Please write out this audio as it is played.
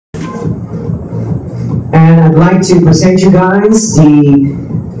And I'd like to present you guys the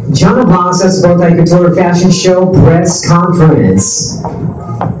John Ablaza's Bowtie Couture Fashion Show Press Conference.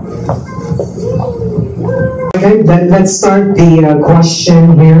 Okay, then let's start the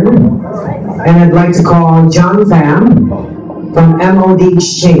question here. And I'd like to call John Pham from MOD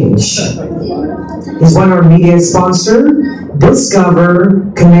Exchange. He's one of our media sponsor.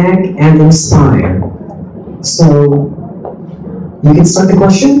 Discover, connect, and inspire. So, you can start the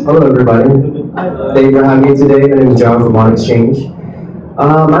question. Hello, everybody. Thank you for having me today. My name is John from MOD Exchange.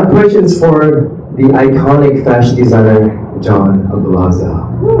 My question is for the iconic fashion designer, John Ablaza.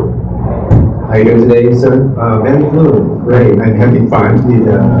 How are you doing today, sir? Very good. Great. I'm having fun with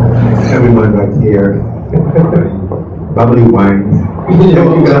everyone right here. Bubbly wine.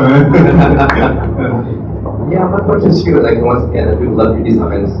 Yeah, my question is to you. Like, once again, I do love your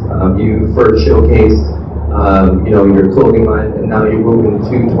designs. You first showcased, your clothing line, and now you're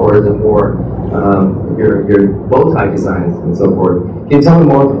moving towards a more your bow tie designs and so forth. Can you tell me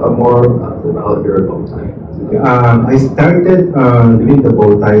more about your bow tie? I started doing the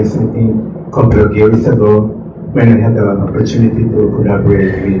bow ties, I think, a couple of years ago when I had the opportunity to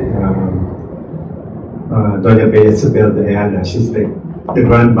collaborate with Doña Bella Isabel de Ayala. She's like the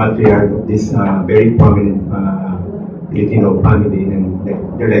grand matriarch of this very prominent Filipino family, and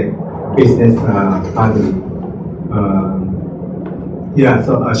they're like business family.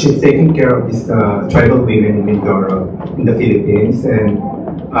 So she's taking care of these tribal women in Mindoro in the Philippines, and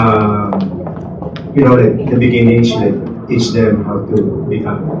like in the beginning, she teach them how to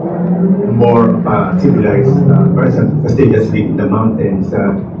become more civilized person, because they just live in the mountains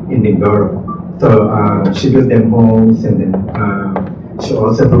in Mindoro. So she built them homes, and then she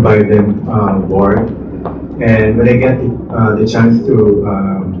also provide them work. And when I get the chance to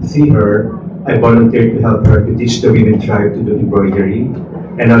see her, I volunteered to help her to teach the women tribe to do embroidery.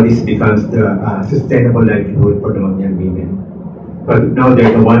 And now this becomes the sustainable livelihood for the young women. But now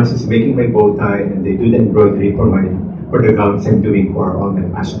they're the ones who's making my bow tie, and they do the embroidery for the gowns I'm doing for all my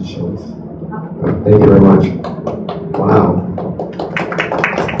fashion shows. Thank you very much. Wow.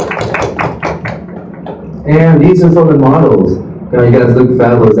 And these are for the models. Now you guys look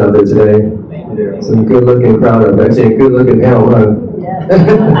fabulous out there today. Some good looking crowd up. Actually, a good looking panel, huh?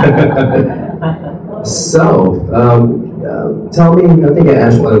 So, tell me, I think I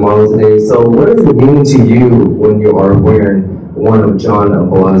asked one of the models today, so what does it mean to you when you are wearing one of John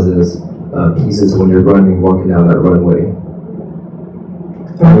Ablaza's pieces when you're walking down that runway?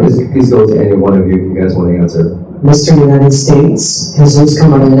 Please go to any one of you if you guys want to answer. Mr. United States, Jesus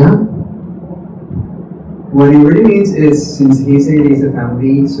Camarena. What it really means is, since he said he's a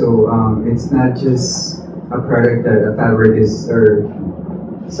family, so it's not just a product that a fabric is, or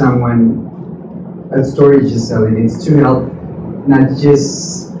a store is just selling. It's to help not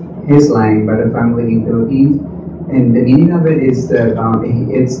just his line, but a family in Philippines. And the meaning of it is that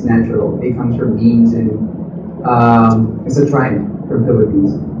it's natural. It comes from beans, and it's a tribe from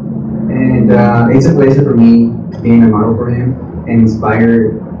Philippines. And it's a pleasure for me being a model for him and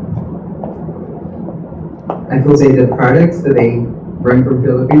inspired. I could say the products that they bring from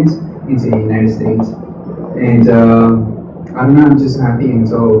Philippines into the United States. And I don't know, I'm just happy and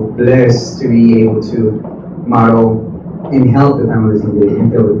so blessed to be able to model and help the families in the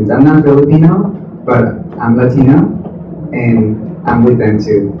Philippines. I'm not Filipino, but I'm Latino, and I'm with them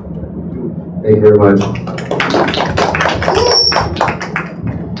too. Thank you very much.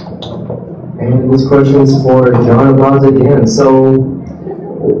 And this question is for John Ablaza again. So,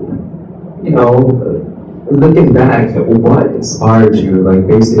 looking back, what inspired you? Like,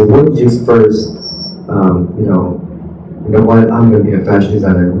 basically, what did you first, what, I'm going to be a fashion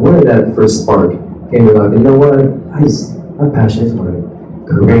designer. What did that first spark came to life? You know what, I'm passionate for it.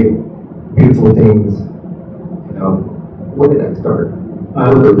 Create beautiful things. When did that start?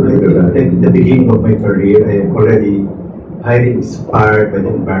 At the beginning of my career, I am already highly inspired by the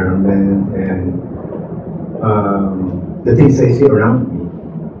environment and the things I see around me.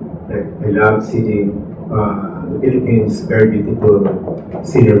 Like, I love seeing the Philippines, very beautiful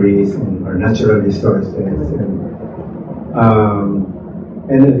sceneries and our natural resources.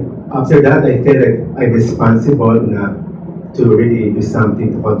 And after that, I feel like I'm responsible enough to really do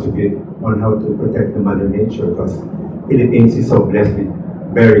something to contribute on how to protect the mother nature, because Philippines is so blessed with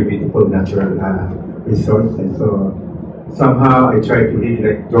very beautiful natural resources. So somehow I try to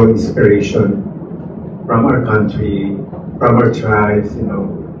really draw inspiration from our country, from our tribes, and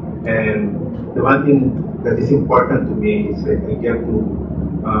the one thing that is important to me is I get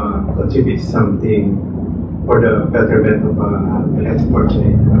to contribute something for the betterment of the less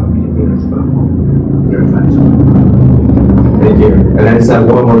fortunate Filipinos from their fans. Thank you. And I just have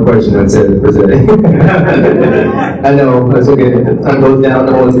one more question. That's it for today. I know, that's okay. Time goes down,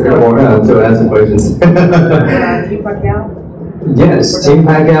 no one's here more to ask the questions. Yes, Team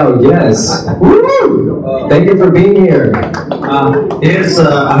Pacquiao, yes. Woo! Thank you for being here. Yes,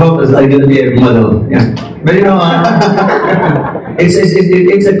 I hope I'm going to be a model. Yeah, but you know,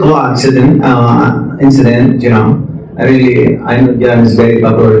 it's a coincident incident. You know, I know John is very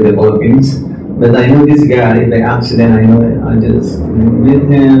popular in the Philippines, but I know this guy by accident. I just met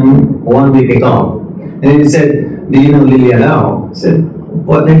him 1 week ago, and he said, "Do you know Lilia Lau?" I said,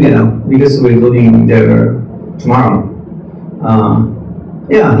 "What Lilia Lau?" Because we're going there tomorrow.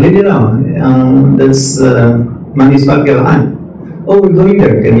 Yeah, Lilia Lau. That's Manny's Pacquiao aunt. Oh, we're going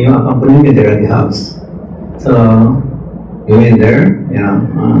there. Can you accompany me there at the house? So we went there, you know,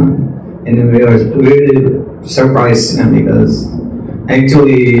 and we were really surprised because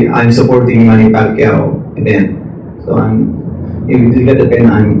actually I'm supporting Manny Pacquiao event. So if you get the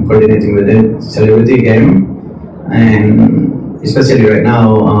pen, I'm coordinating with it, celebrity game, and especially right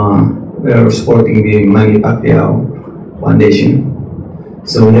now we are supporting the Manny Pacquiao Foundation.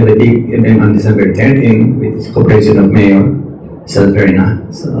 So we have a big event on December 13 with cooperation of Mayor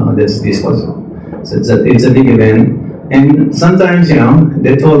Salverna. So that's this also. So it's a big event. And sometimes, you know,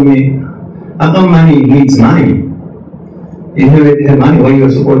 they told me, how come Manny needs money? If you already have money, why you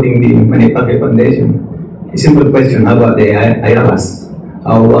are supporting the Manny Pacquiao Foundation? A simple question, how about the Ayalas?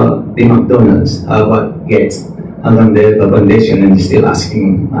 How about the McDonald's? How about Gates? How come they have a foundation and still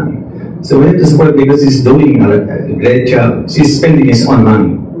asking money? So we have to support because he's doing a great job. He's spending his own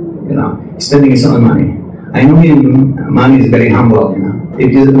money, you know, spending his own money. I know him, Manny is very humble, you know.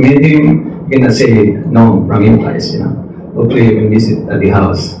 If you meet him, you cannot say no from him guys, you know. Hopefully you can visit at the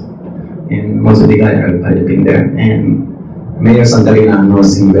house. And most of the guys have been there. And Mayor Santarina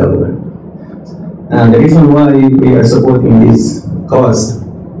knows him very well. And the reason why we are supporting this cause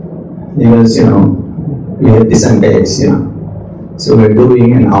because, you know, we have disadvantage, you know. So we're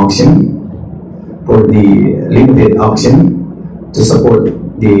doing an auction for the limited auction to support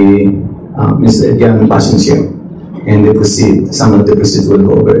the Mr. John Passion Show, and the proceed. Some of the proceeds will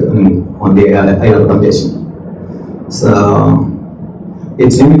go over on the Ayala Foundation. So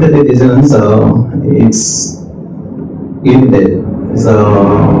it's limited edition, so it's limited.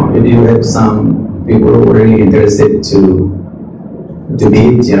 So if you have some people who are really interested to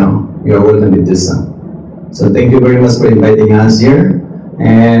bid, you know, you are welcome to do so. So thank you very much for inviting us here,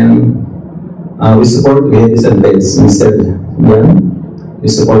 and we have this advice instead. We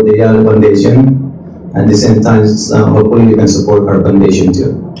support the Ayala Foundation. At the same time, hopefully you can support our foundation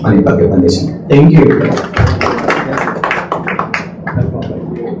too, Manny Pacquiao Foundation. Thank you.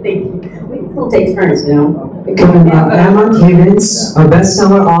 Thank you. We will take turns, you know. Emma Tiebens, a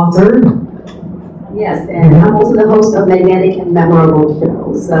bestseller author. Yes, and I'm also the host of Magnetic and Memorable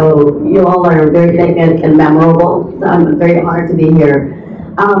Show. So you all are very magnetic and memorable. So I'm very honored to be here.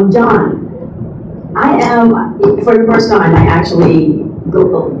 John, I am, for the first time, I actually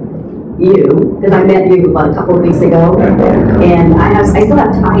Googled you, because I met you about a couple of weeks ago. And I still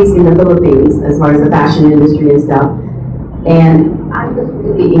have ties in the Philippines as far as the fashion industry and stuff. And I was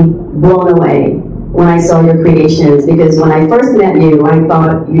really blown away when I saw your creations, because when I first met you, I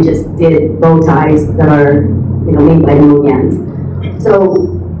thought you just did bow ties that are, you know, made by Noyans. So,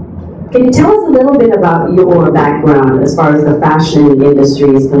 can you tell us a little bit about your background as far as the fashion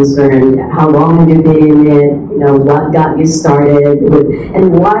industry is concerned? How long have you been in it? You know, what got you started,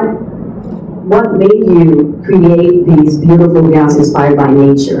 and what made you create these beautiful gowns inspired by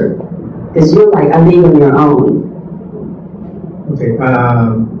nature? Because you're like a league on your own. Okay,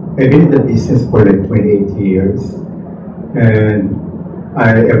 I've been in the business for like 28 years, and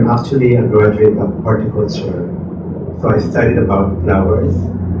I am actually a graduate of horticulture. So I studied about flowers.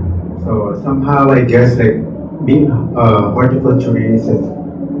 So somehow I guess like being a horticulturist is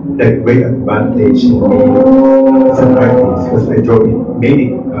like great advantage in me as an artist, because I draw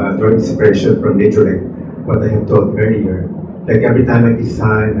inspiration from nature, like what I have told earlier. Like every time I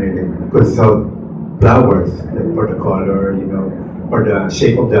design, I like consult flowers, like for the color, you know, or the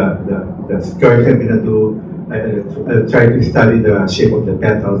shape of the skirt I'm gonna do. I try to study the shape of the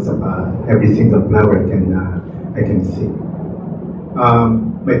petals of every single flower I can see.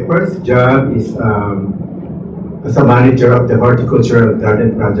 My first job is as a manager of the horticultural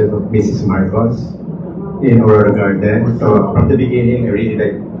garden project of Mrs. Marcos in Aurora Garden. So from the beginning, I really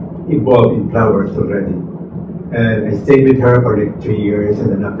like involved in flowers already. And I stayed with her for like 3 years, and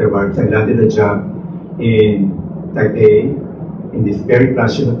then afterwards I landed a job in Taipei in this very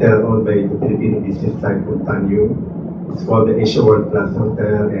flashy hotel owned by the Filipino business tycoon Tanyu. It's called the Asia World Plaza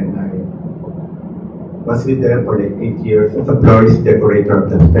Hotel, and I was with them for like 8 years as a florist decorator of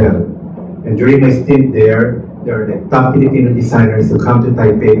the hotel. And during my stint there are like top Filipino designers who come to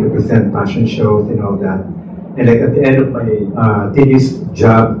Taipei to present fashion shows and all that. And like at the end of my tedious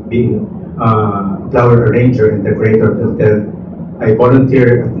job being flower arranger and decorator of the hotel, I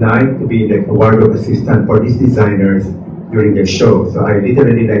volunteer at night to be like a wardrobe assistant for these designers during their show. So I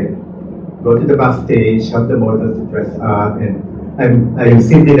literally like go to the backstage, help the models to dress up, and I'm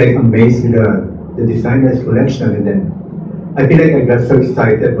simply like amazed with the designer's collection. And then I feel like I got so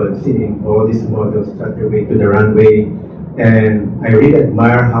excited about seeing all these models start their way to the runway, and I really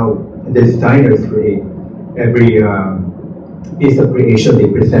admire how the designers create every piece of creation they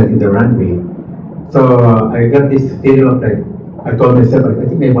present in the runway. So I got this feeling of like, I told myself, I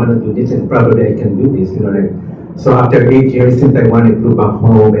think I want to do this, and probably I can do this, you know, like. So after 8 years since I wanted to go back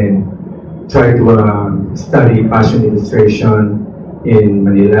home and try to study fashion illustration in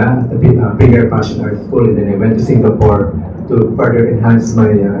Manila, at the Premier Fashion Art School, and then I went to Singapore to further enhance my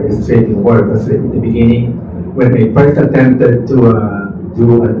illustrating work. Because like, in the beginning, when I first attempted to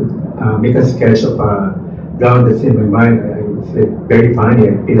make a sketch of a gown that's in my mind, it's like very funny.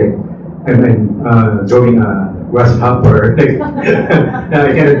 I feel like I'm drawing a grasshopper. Like, I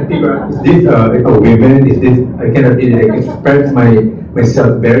cannot figure out, is this a woman? Is this, I cannot really like, express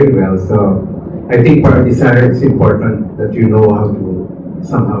myself very well. So I think for a designer, it's important that you know how to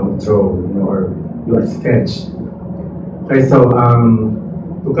somehow draw, you know, or do a sketch. Okay, so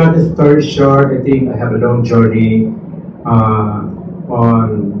to cut the story short, I think I have a long journey on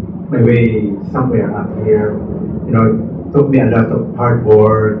my way somewhere up here. You know, it took me a lot of hard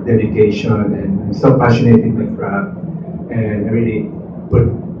work, dedication, and I'm so passionate in my craft, and I really put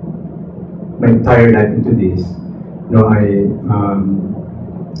my entire life into this. You know,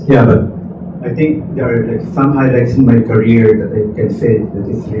 but I think there are like some highlights in my career that I can say that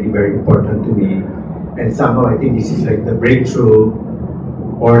is really very important to me, and somehow I think this is like the breakthrough,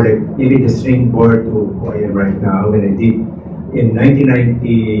 or like maybe the springboard to who I am right now. When I did in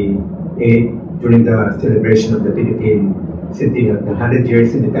 1998 during the celebration of the Philippine Centennial, the 100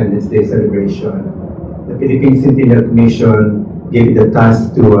 years Independence Day celebration, the Philippine Centennial Commission gave the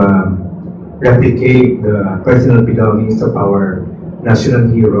task to replicate the personal belongings of our national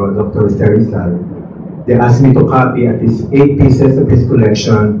hero, Dr. Rizal. They asked me to copy at least 8 pieces of his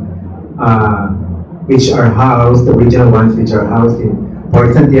collection, which are housed, the original ones which are housed in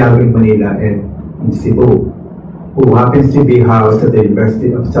Port Santiago in Manila and in Cebu, who happens to be housed at the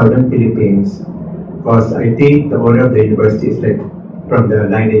University of Southern Philippines, because I think the owner of the university is like from the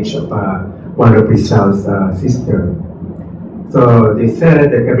lineage of one of Rizal's sister. So they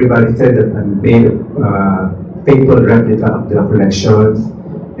said that everybody said that I made a faithful replica of the collections,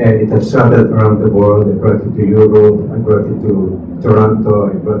 and it has traveled around the world. I brought it to Europe, I brought it to Toronto,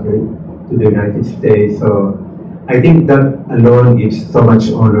 I brought it to the United States. So I think that alone gives so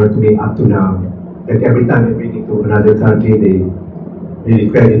much honor to me up to now. Like every time I bring it to another country, they really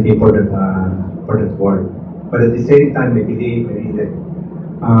credit me for that work. But at the same time, I believe I really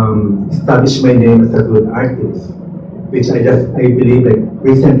establish my name as a good artist, which I believe like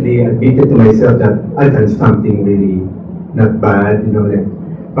recently admitted to myself that I've done something really not bad, you know, like,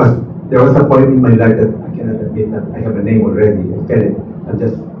 because there was a point in my life that I cannot admit that I have a name already. I felt it. I'm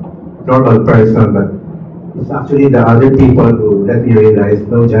just a normal person, but it's actually the other people who let me realize,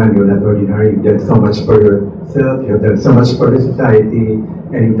 no, John, you're not ordinary. You've done so much for yourself, you've done so much for the society,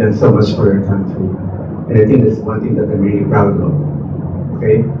 and you've done so much for your country. And I think that's one thing that I'm really proud of.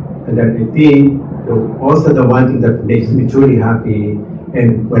 Okay? And then I think also the one thing that makes me truly happy,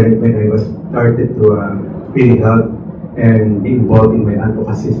 and when I was started to really help and be involved in my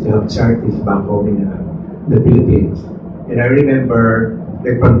advocacy to help charities back home in the Philippines. And I remember,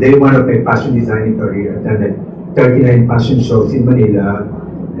 like from day one of my fashion designing career, I've done like 39 fashion shows in Manila,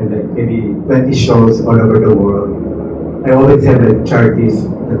 and like maybe 20 shows all over the world. I always have like charities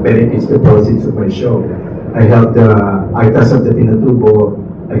that benefits the proceeds of my show. I help the Artas of the Pinatubo,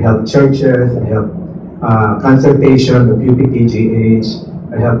 I help churches, I help cancer patients of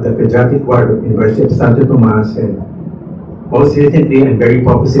UPPGH, I help the pediatric ward of University of Santo Tomas, and most recently I'm very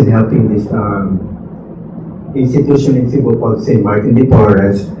focused in helping this institution in Cebu called St. Martin de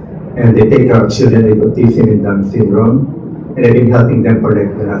Porres, and they take care of children with autism and Down syndrome, and I've been helping them for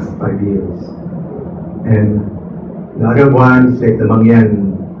like the last 5 years. And the other one is like the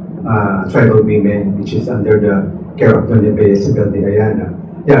Mangyan tribal women, which is under the care of Doña Bea Isabel de Ayala.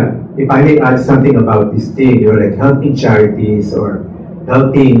 Yeah, if I may add something about this thing, you're like helping charities or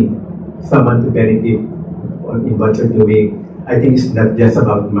helping someone to benefit in what you're doing. I think it's not just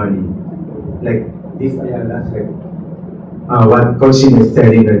about money. Like this, that's like what Coaching is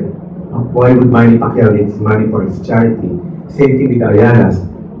telling, like, why would Manny Pacquiao need money for his charity? Same thing with Ayala's.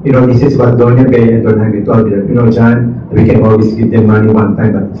 You know, this is what Doña Bea and Don Jaime told me, that, you know, John, we can always give them money one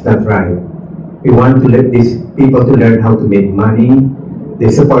time, but it's not right. We want to let these people to learn how to make money. They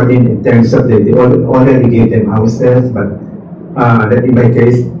support it in terms of they already gave them houses, but that in my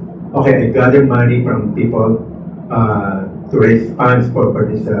case, okay, I gather money from people to raise funds for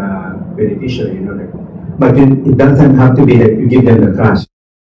this beneficiary, you know, like, but it doesn't have to be that you give them the cash.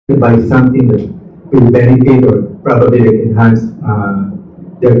 You buy something that will benefit or probably like enhance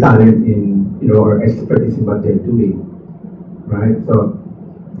their talent in, you know, or expertise in what they're doing, right? So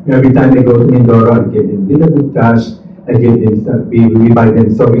every time they go to Mindoro, I give them a little bit cash. I give them stuff. We buy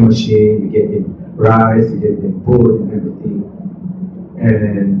them sewing machine. We give them rice. We give them food and everything.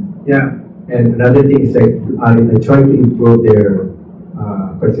 And yeah, and another thing is like I try to improve their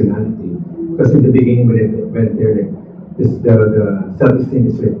personality, because in the beginning when they're like the self-esteem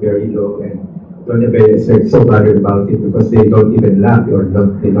is like very low, and Doña Bea is like so bothered about it because they don't even laugh or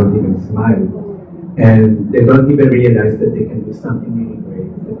they don't even smile, and they don't even realize that they can do something really great,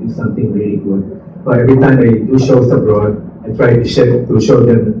 they do something really good. But every time I do shows abroad, I try to show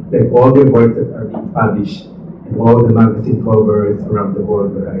them like all their work that are being published and all the magazine covers around the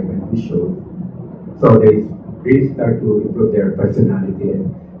world where I went to show. So they really start to improve their personality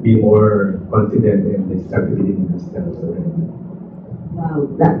and be more confident, and they start to believe in themselves already. Wow,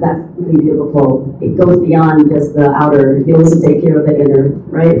 that's really beautiful. It goes beyond just the outer. You also take care of the inner,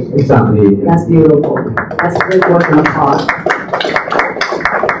 right? Exactly. That's beautiful. That's great work on the cause.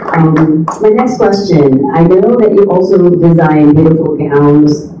 My next question. I know that you also design beautiful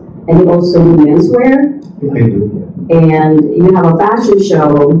gowns, and you also do menswear. I do. And you have a fashion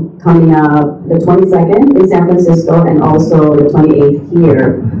show coming up the 22nd in San Francisco and also the 28th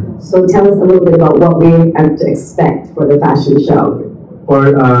here. So tell us a little bit about what we are to expect for the fashion show.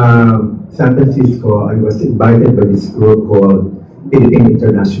 For San Francisco, I was invited by this group called Philippine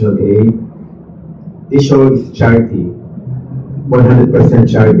International Aid. This show is charity, 100%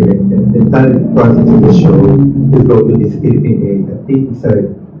 charity. The entire process of the show is go to this Philippine Aid. I think it's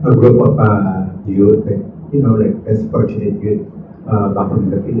a group of youth, like, you know, like less fortunate youth back in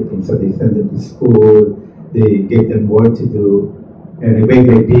the Philippines. So they send them to school, they give them work to do, and I make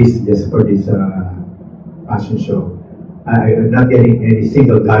my piece just for this fashion show. I'm not getting any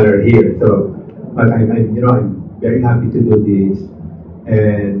single dollar here, so but I'm you know, I'm very happy to do this,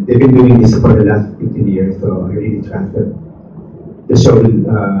 and they've been doing this for the last 15 years, so I really trust that the show will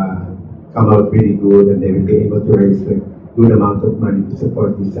come out really good, and they will be able to raise like good amount of money to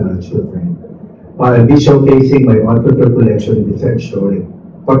support these children. I'll be showcasing my haute couture collection in the third show, like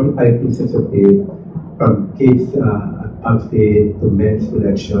 45 pieces of it, from kids outfit to men's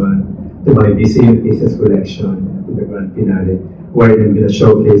collection to my museum pieces collection to the grand finale, where I'm going to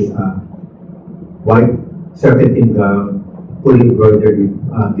showcase white serpentine gown, fully embroidered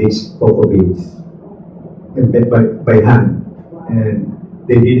with beads, cocoa beads, and by hand. And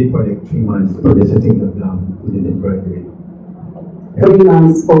they did it for like 3 months for just a single gown with an embroidery. 3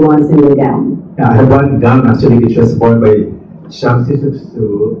 months for one single gown. Yeah, I have one gown actually which was worn by Shamsi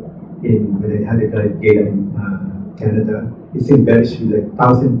Su when I had a gala in Canada. It's embellished with like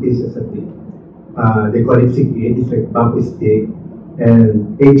 1,000 pieces of it. They call it sikit, it's like bamboo stick.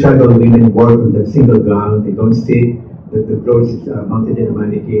 And 8 tribal women work on the single gown. They don't sit, the clothes is mounted in a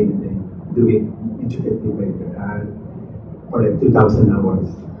mannequin, and they do it intricately by their hand for like 2,000 hours.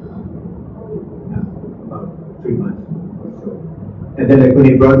 Yeah, about 3 months. And then like when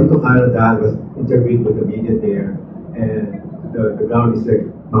they brought it to Canada, I was interviewed with the media there, and the gown is like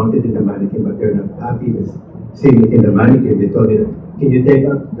mounted in the mannequin, but they're not happy with seeing it in the mannequin. They told me, can you take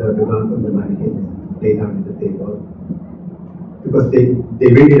out the gown from the mannequin and lay down at the table? Because they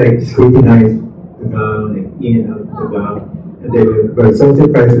really like scrutinize the gown, like in and out of the gown, and they were so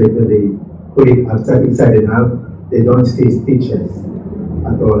surprised like, when they put it outside, inside and out, they don't see stitches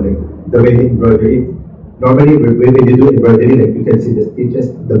at all, like the way they embroider it. Normally, when you do embroidery, like you can see the stitches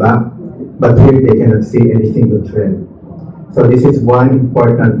at the back, but here they cannot see any single thread. So this is one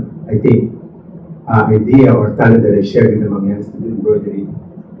important, I think, idea or talent that I shared with the Mangyans to do embroidery,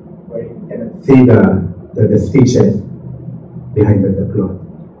 where you cannot see the stitches behind the cloth.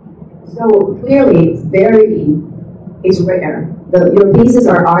 So clearly, it's rare. Your pieces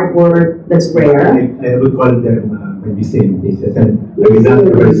are artwork that's rare. I would call them my museum pieces, and I will not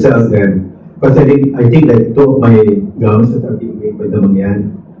ever sell them. But I think that 2 of my gowns that are being made by the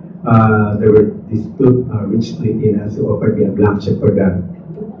Mangyan, there were these 2 rich Filipinas who offered me a blank check for that.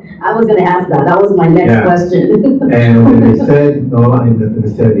 I was going to ask that. That was my next question. And when I said, no, I'm not going to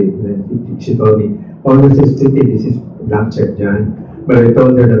sell it, then she told me, oh, this is stupid, this is blank check, John. But I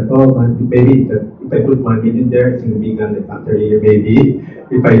told her that, oh, maybe that if I put 1 million there, it's going to be gone like after a year, maybe.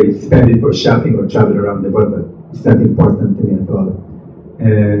 If I spend it for shopping or travel around the world, but it's not important to me at all.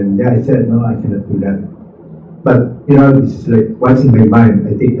 And yeah, I said, no, I cannot do that. But, you know, this is like, what's in my mind,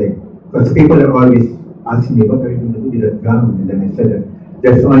 I think like, because people are always asking me, what are you going to do with that gown? And then I said that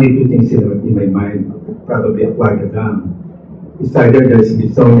there's only 2 things in my mind, probably acquire the gown. It's either the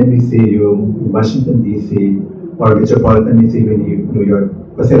Smithsonian Museum in Washington, D.C., or Metropolitan Museum in New York,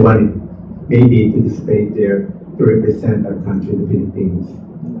 because I wanted maybe to display there to represent our country, the Philippines.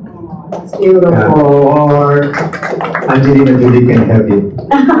 That's beautiful. Or Angelina Jolie can have it.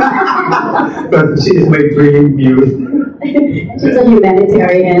 Because she is my dream muse. She's a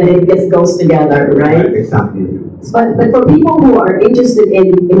humanitarian, and it just goes together, right? Exactly. But for people who are interested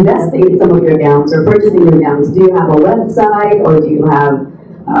in investing in some of your gowns or purchasing your gowns, do you have a website or do you have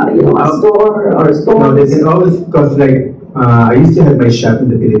a store or stores? No, they can always, because like, I used to have my shop in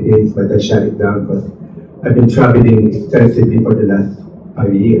the Philippines, but I shut it down because I've been traveling extensively for the last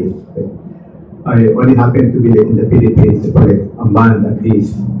 5 years. I only happen to be in the Philippines for like a month at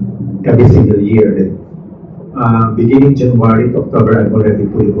least, every single year. Beginning January to October, I'm already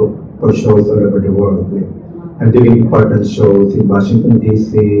fully booked for shows all over the world. I'm doing important shows in Washington,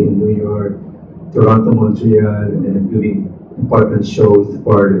 D.C., in New York, Toronto, Montreal, and then I'm doing important shows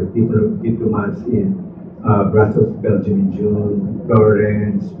for diplomats in Brussels, Belgium in June,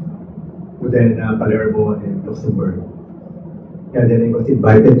 Florence, then Palermo and Luxembourg. And then I was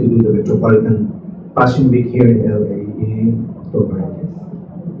invited to do the Metropolitan Fashion Week here in LA in October, I guess.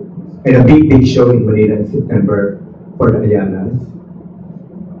 And a big show in Manila in September for the Ayalas.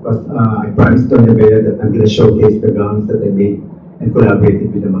 Because I promised Tonya Bea that I'm going to showcase the gowns that I made and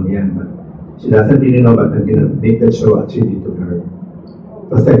collaborated with the Mangyan. But she doesn't really know, but I'm going to make that show a tribute to her.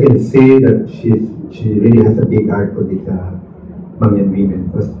 Because I can see that she really has a big heart for these Mangyan women.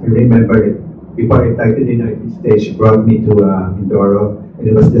 Because I remember that before I tied to the United States, she brought me to Mindoro, and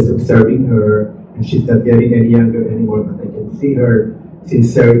I was just observing her, and she's not getting any younger anymore, but I can see her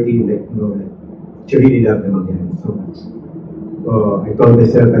sincerity, like, she really loved the Mangyan so much. So I told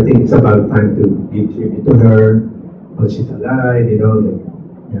myself, I think it's about time to give tribute to her while she's alive,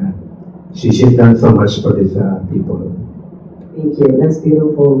 yeah. She's done so much for these people. Thank you, that's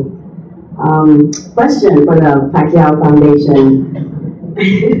beautiful. Question for the Pacquiao Foundation.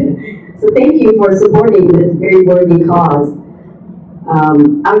 So thank you for supporting this very worthy cause.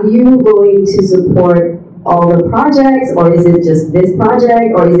 Are you going to support all the projects, or is it just this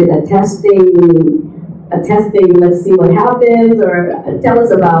project, or is it a testing, let's see what happens, or tell us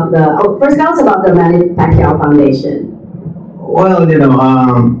about first tell us about the Manny Pacquiao Foundation. Well,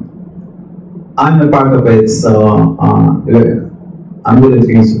 I'm a part of it, so I'm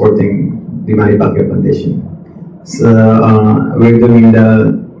volunteering supporting the Manny Pacquiao Foundation. So we're doing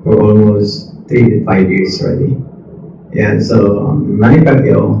that for almost 3 to 5 years already. Yeah, so Manny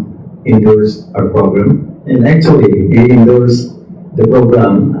Pacquiao endorsed our program, and actually he endorsed the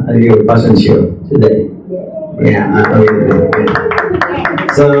program, your fashion show today. Yeah,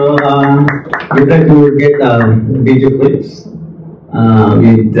 so we'd like to get video clips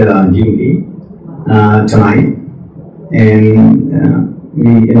with Jimmy tonight, and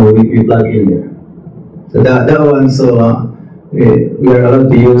we plug in there. So that one, so we are allowed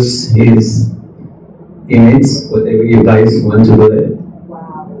to use his image, whatever you guys want to do it,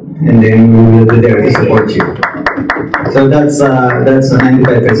 and then we will be there to support you. So that's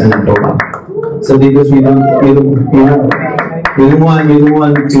 95% of program. So because we don't want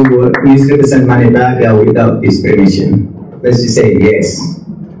to misrepresent Manny Pacquiao without his permission. Let's just say yes,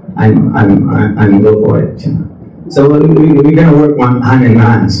 I'm go for it. So we're gonna work hand in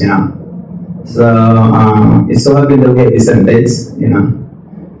hand, So it's so happy that we have descendants,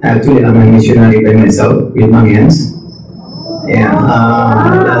 Actually, I'm a missionary by myself with Mangyans. Yeah,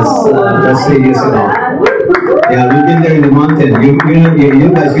 that's 3 years ago. Yeah, we've been there in the mountain. You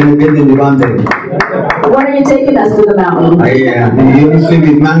guys have been in the mountain. When are you taking us to the mountain? Yeah, usually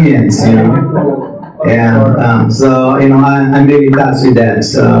with Mangyans, Yeah, so I'm really touched with that.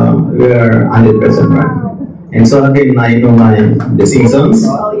 So we're 100% right. And so again, the Simpsons.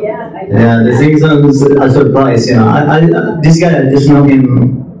 Oh yes, I know. Yeah, the Simpsons are surprised. This guy, I just know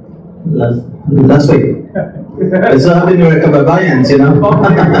him last week. So I've been with Kababayans,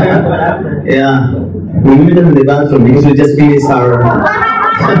 Yeah, we met them in the bathroom because we just finished our.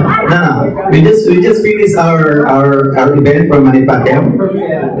 We just finished our event for Manny Pacquiao.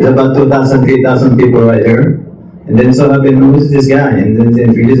 It's about 2,000, 3,000 people right there. And then so happened, who's this guy? And then they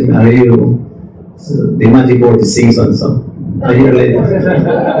introduced me, are you the magic word is Simpson? So are you related?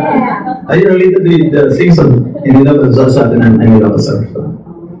 Are you related with Simpson? And then that was also happened, I'm an officer.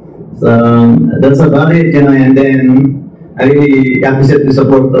 So that's about it, and then I really appreciate the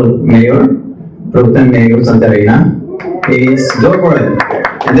support of Mayor, Provincial Mayor Santa Rina. He's go for it.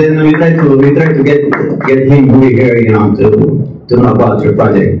 And then we try to get him over here, to know about your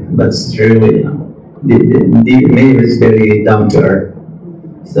project. That's really, the mayor is very down to earth.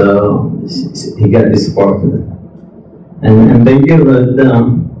 So he got the support. And thank you, but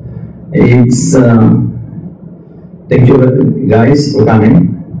thank you guys for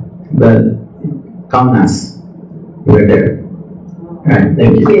coming. But count us. We're there. All right,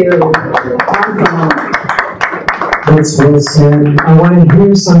 thank you. Awesome. That's well said. I want to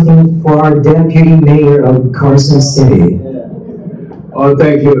hear something for our Deputy Mayor of Carson City. Oh,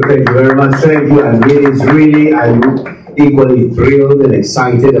 thank you very much. Thank you. And I'm equally thrilled and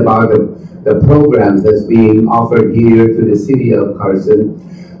excited about the programs that's being offered here to the city of Carson.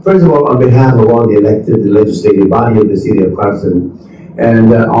 First of all, on behalf of all the elected legislative body of the city of Carson,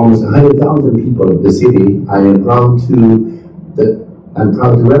 and almost 100,000 people of the city, I am proud to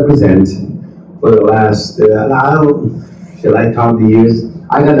represent for the last, shall I count the years?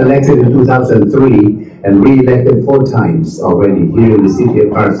 I got elected in 2003 and re-elected 4 times already here in the city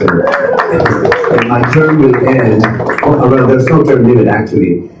of Carson. And my term will end, well, there's no term limit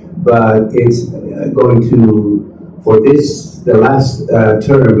actually, but it's going to, for this, the last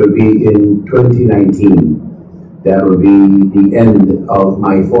term will be in 2019. That will be the end of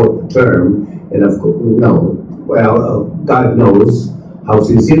my 4th term, and of course, God knows how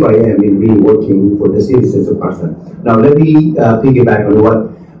sincere I am in really working for the citizens of Carson. Now, let me piggyback on what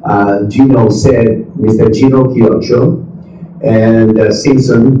Gino said, Mr. Gino Kiocho, and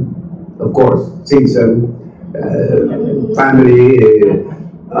Simpson, of course, Simpson, family,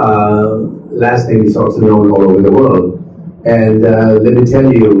 last name is also known all over the world. And let me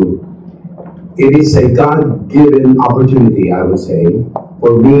tell you, it is a God-given opportunity, I would say,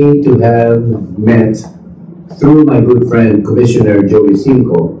 for me to have met, through my good friend, Commissioner Joey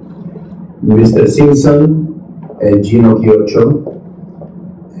Cinco, Mr. Simpson and Gino Kiocho.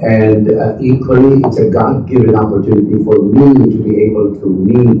 And equally, it's a God-given opportunity for me to be able to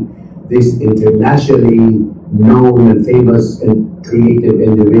meet this internationally known and famous and creative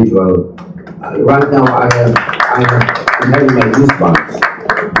individual. Right now, I'm having my goosebumps,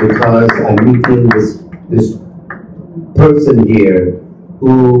 because I'm meeting this person here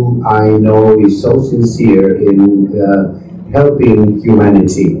who I know is so sincere in helping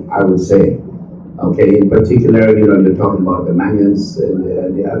humanity, I would say. Okay, in particular, you're talking about the Mayans and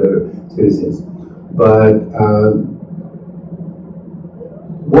the other citizens. But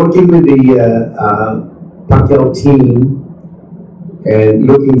working with the Pacquiao team and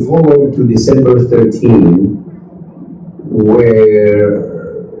looking forward to December 13, where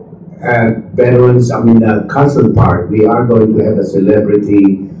at Carson Park, we are going to have a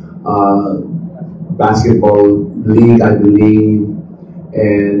celebrity basketball league, I believe,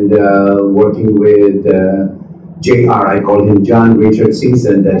 and working with JR, I call him John Richard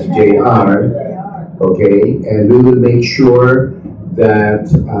Simpson, that's JR, okay, and we will make sure that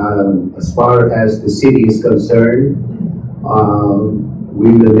as far as the city is concerned,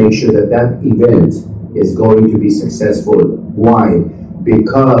 we will make sure that that event is going to be successful. Why?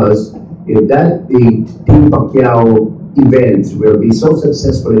 Because if the Team Pacquiao event will be so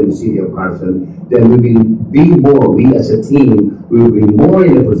successful in the city of Carson, then we will be more, we as a team, we will be more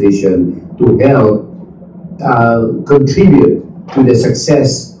in a position to help contribute to the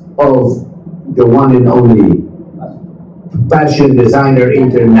success of the one and only fashion designer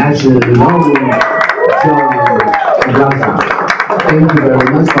internationally known, Ablaza. Thank you very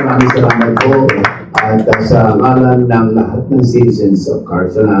much. Maraming salamat po. At sa ngalan ng lahat ng citizens of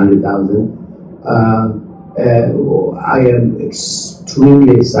Carson, 100,000, I am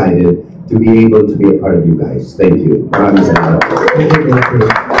extremely excited to be able to be a part of you guys. Thank you. Maraming salamat.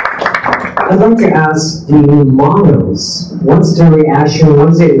 I'd like to ask the models, what's the reaction, what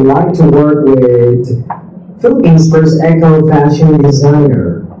is it like to work with Philippines' first eco fashion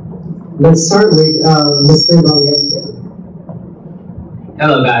designer? Let's start with Mr. Valiente.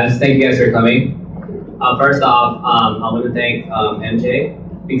 Hello guys, thank you guys for coming. First off, I want to thank MJ,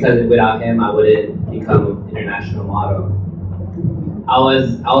 because without him I wouldn't become an international model. I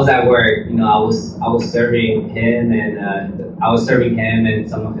was at work, I was serving him and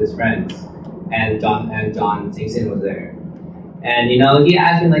some of his friends, and John Simpson was there. And he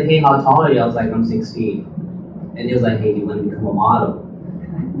asked me like, hey, how tall are you? I was like, I'm 6 feet. And he was like, hey, do you want to become a model?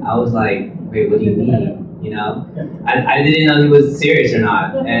 I was like, wait, what do you mean? You know, I didn't know he was serious or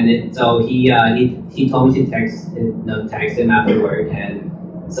not, and so he told me to text him after work, and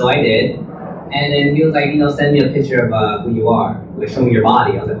so I did. And then he was like, send me a picture of who you are, like show me your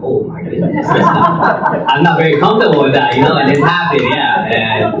body. I was like, oh my goodness, I'm not very comfortable with that, and it happened, yeah.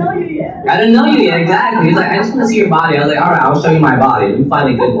 And I don't know you yet, exactly. He's like, I just want to see your body. I was like, all right, I'll show you my body. Let me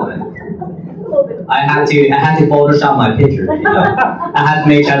find a good one. I had to Photoshop my picture, I had to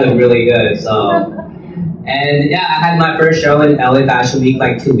make sure I look really good. So, and yeah, I had my first show in LA Fashion Week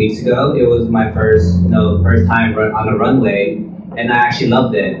like 2 weeks ago. It was my first time on a runway, and I actually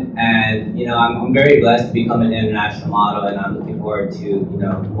loved it. And I'm very blessed to become an international model, and I'm looking forward to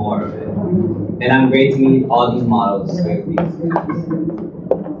more of it. And I'm great to meet all these models.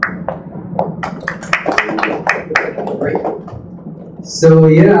 So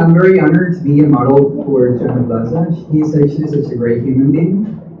yeah, I'm very honored to be a model for John Ablaza. He's actually such a great human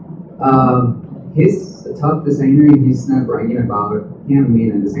being. He's a top designer, and he's not bragging about him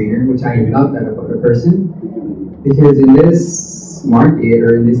being a designer, which I love that about a person. Because in this market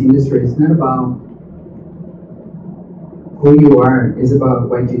or in this industry, it's not about who you are, it's about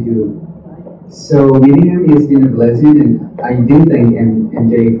what you do. So meeting him has been a blessing, and I do thank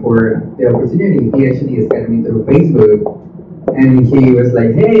MJ for the opportunity. He actually has gotten me through Facebook. And he was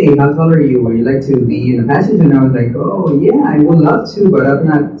like, hey, how tall are you? Would you like to be in a fashion show? And I was like, oh, yeah, I would love to, but I'm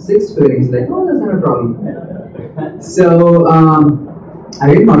not 6 foot. And he's like, oh, that's not a problem. So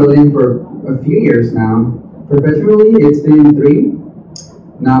I've been modeling for a few years now. Professionally, it's been 3.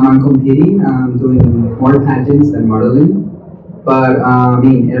 Now I'm competing. I'm doing more pageants than modeling. But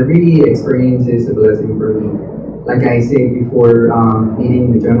every experience is a blessing for me. Like I said before,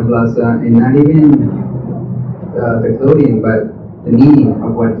 meeting with John Ablaza, and not even the clothing, but the meaning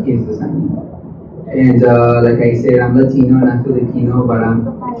of what he is designing. And like I said, I'm Latino, not Filipino, but I'm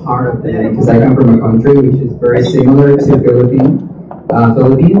part of it because I come from a country which is very similar to Philippines.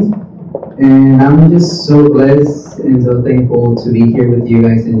 And I'm just so blessed and so thankful to be here with you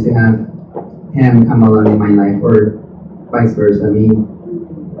guys and to have him come along in my life, or vice versa, me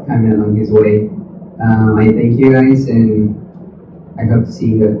coming along his way. I thank you guys, and I hope to see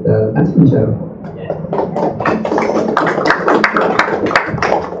you at the fashion show.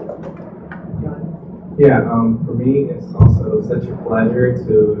 Yeah, for me, it's also such a pleasure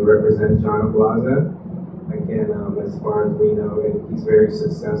to represent John Ablaza. Again, as far as we know, and he's very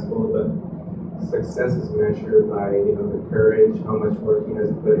successful, but success is measured by, the courage, how much work he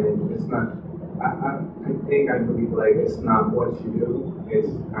has put in. It's not, I believe, like, it's not what you do, it's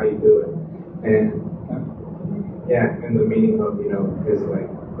how you do it. And, yeah, and the meaning of, his, like,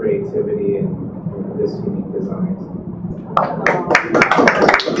 creativity and this unique designs.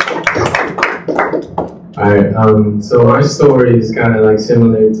 Alright, so my story is kind of like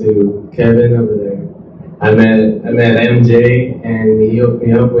similar to Kevin over there. I met MJ, and he hooked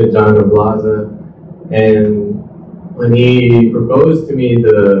me up with John Ablaza, and when he proposed to me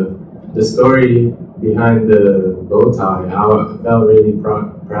the story behind the bow tie, I felt really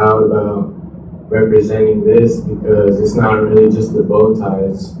proud about representing this, because it's not really just the bow tie,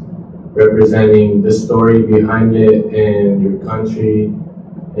 it's representing the story behind it and your country,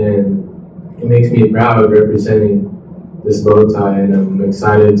 and it makes me proud representing this bow tie, and I'm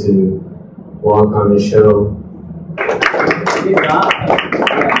excited to walk on the show.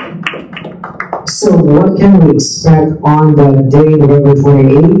 So what can we expect on the day, November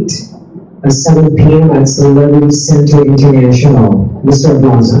 28th, at 7 p.m. at Celebrity Center International? Mr.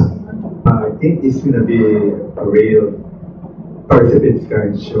 Ablaza. I think it's going to be a real participant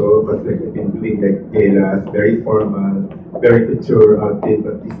kind of show, but like I've been doing like galas, very formal, very couture outfit,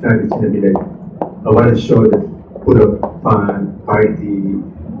 but this time it's going to be like, I want to show that full of fun, party,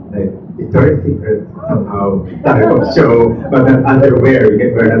 like Victoria's Secret somehow type of show, but not underwear.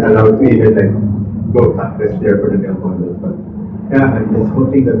 We're not allowed to even like go topless there for the male models. But yeah, I'm just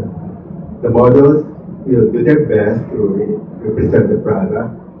hoping that the models will do their best to represent the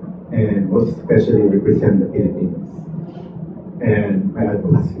product, and most especially represent the Philippines. And my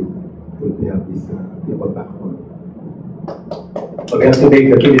advocacy to help these people back home. So we have to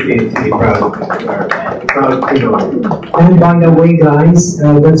make the Philippines be proud. And by the way, guys,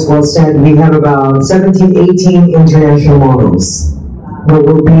 that's well said. We have about 17, 18 international models that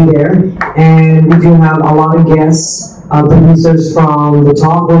will be there. And we do have a lot of guests. Producers from The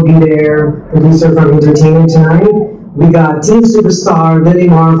Talk will be there. Producer from Entertainment Tonight. We got Teen Superstar Lily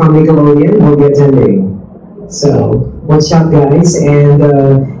Mar from Nickelodeon will be attending. So, watch out, guys. And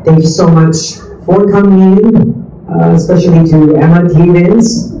thank you so much for coming in. Especially to Emma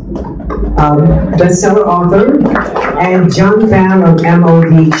Tiebens, bestseller author, and John Pham of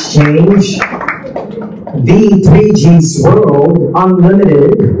MOD Exchange. the 3G's World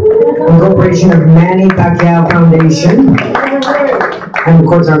Unlimited, incorporation of Manny Pacquiao Foundation, and of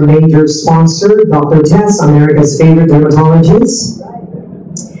course our major sponsor, Dr. Tess, America's favorite dermatologist.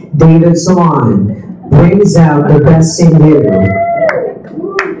 David Salon brings out the best in you.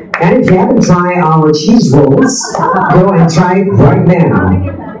 And if you haven't tried our cheese rolls, go and try it right now.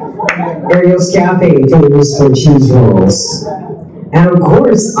 Ariel's Cafe, famous for cheese rolls. And of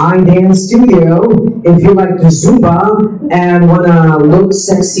course, iDance Studio, if you like to Zumba and want to look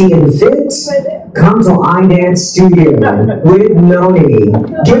sexy and fit, come to iDance Studio with Noni.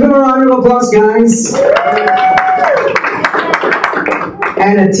 Give them a round of applause, guys.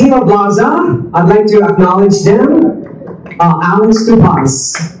 And at Team Ablaza, I'd like to acknowledge them. Alex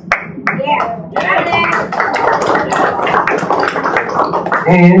Tupas.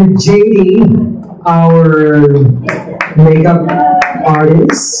 And JD, our makeup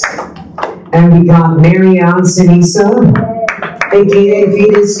artist. And we got Marianne Sinisa, aka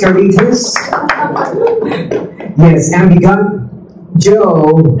Venus Caritas. Yes, and we got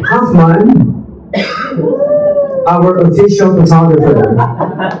Joe Hoffman, our official photographer,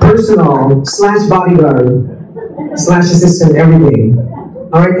 personal / bodyguard / assistant, everything.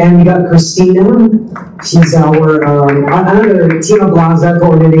 All right, and we got Christina. She's our another Team Ablaza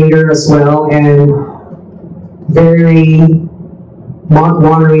coordinator as well, and very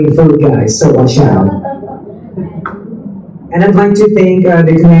mouth-watering food, guys. So watch out. And I'd like to thank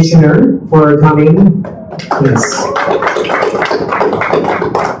the commissioner for coming. Yes.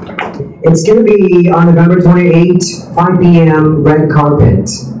 It's going to be on November 28th, 5 p.m. red carpet.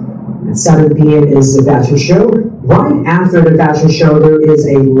 At 7 p.m. is the fashion show. Right after the fashion show, there is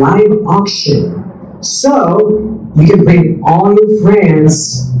a live auction. So, you can bring all your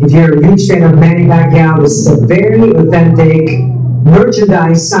friends. If you're a huge fan of Manny Pacquiao, this is a very authentic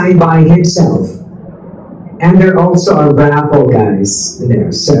merchandise signed by himself. And there are also a raffle, guys,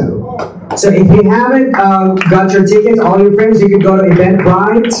 there. So if you haven't got your tickets, all your friends, you can go to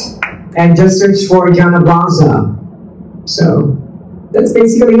Eventbrite and just search for John Ablaza. So that's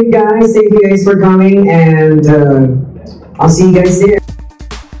basically it, guys. Thank you guys for coming, and I'll see you guys there.